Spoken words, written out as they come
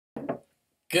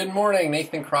Good morning,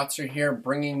 Nathan Krotzer here,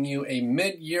 bringing you a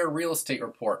mid-year real estate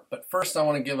report. But first I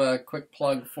want to give a quick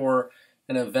plug for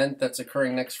an event that's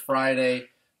occurring next Friday,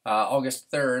 August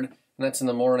 3rd, and that's in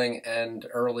the morning and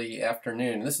early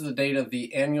afternoon. This is the date of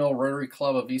the annual Rotary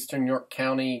Club of Eastern York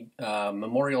County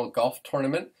Memorial Golf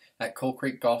Tournament at Coal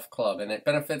Creek Golf Club, and it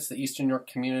benefits the Eastern York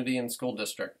Community and School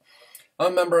District.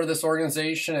 I'm a member of this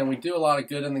organization, and we do a lot of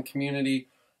good in the community,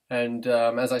 and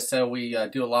as I said, we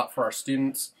do a lot for our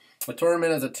students. The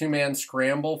tournament is a two-man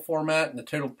scramble format, and the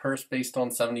total purse based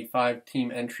on 75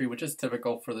 team entry, which is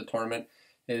typical for the tournament,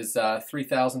 is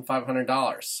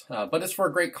 $3,500. But it's for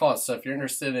a great cause, so if you're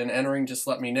interested in entering, just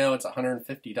let me know. It's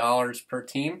 $150 per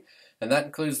team, and that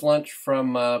includes lunch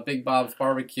from Big Bob's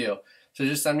Barbecue. So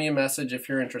just send me a message if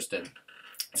you're interested.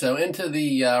 So into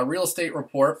the real estate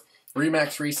report,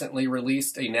 RE/MAX recently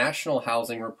released a national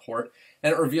housing report,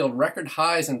 and it revealed record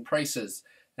highs in prices.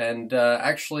 And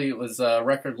actually it was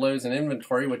record lows in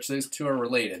inventory, which those two are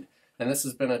related. And this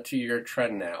has been a 2-year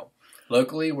trend now.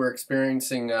 Locally, we're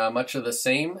experiencing much of the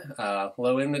same,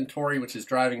 low inventory, which is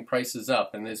driving prices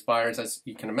up. And those buyers, as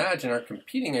you can imagine, are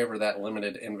competing over that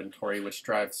limited inventory, which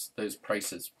drives those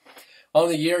prices. On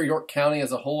the year, York County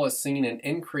as a whole has seen an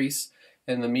increase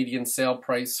in the median sale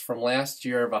price from last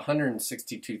year of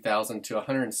 $162,000 to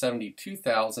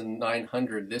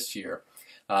 $172,900 this year.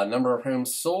 Number of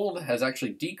homes sold has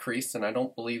actually decreased, and I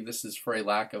don't believe this is for a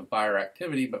lack of buyer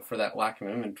activity, but for that lack of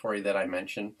inventory that I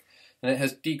mentioned. And it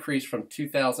has decreased from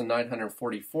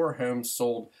 2,944 homes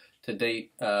sold to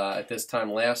date at this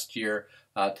time last year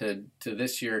to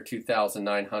this year,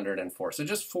 2,904. So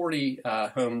just 40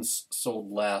 homes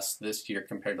sold less this year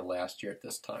compared to last year at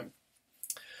this time.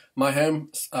 My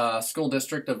home school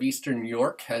district of Eastern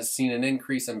York has seen an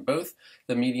increase in both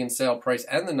the median sale price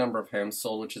and the number of homes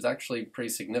sold, which is actually pretty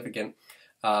significant.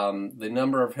 The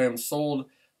number of homes sold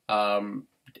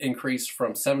increased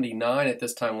from 79 at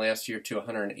this time last year to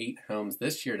 108 homes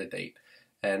this year to date.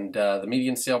 And the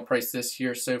median sale price this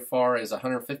year so far is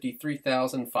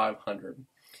 $153,500.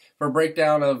 For a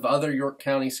breakdown of other York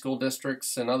County school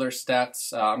districts and other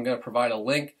stats, I'm going to provide a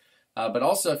link. But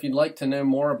also, if you'd like to know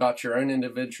more about your own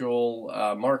individual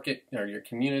market or your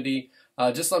community,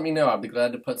 just let me know. I'll be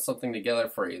glad to put something together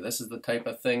for you. This is the type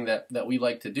of thing that we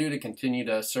like to do to continue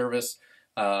to service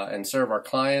and serve our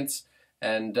clients.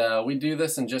 And we do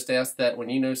this and just ask that when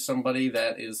you know somebody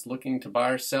that is looking to buy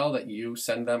or sell, that you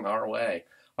send them our way.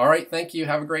 All right, thank you.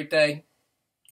 Have a great day.